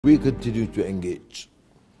We continue to engage,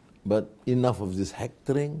 but enough of this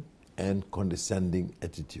hectoring and condescending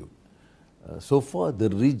attitude. So far, the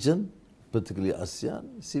region, particularly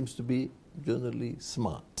ASEAN, seems to be generally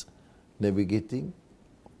smart, navigating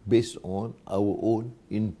based on our own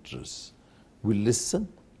interests. We listen,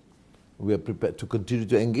 we are prepared to continue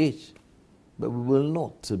to engage, but we will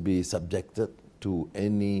not be subjected to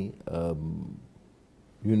any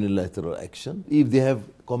unilateral action. If they have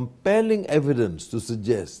compelling evidence to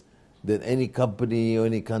suggest that any company or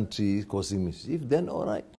any country is causing mischief, then all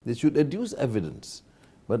right, they should adduce evidence.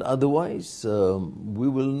 But otherwise, we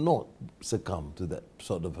will not succumb to that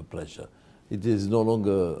sort of a pressure. It is no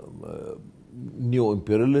longer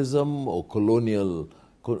neo-imperialism or colonial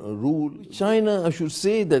rule. China, I should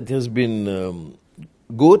say, that has been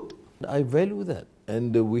good. I value that.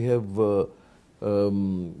 And we have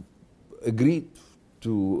agreed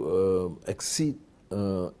to accede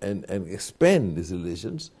and expand these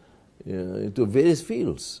relations into various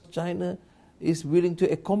fields. China is willing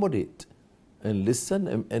to accommodate and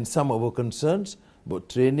listen, and some of our concerns about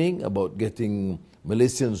training, about getting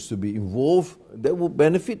Malaysians to be involved, that will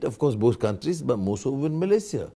benefit, of course, both countries, but most of in Malaysia.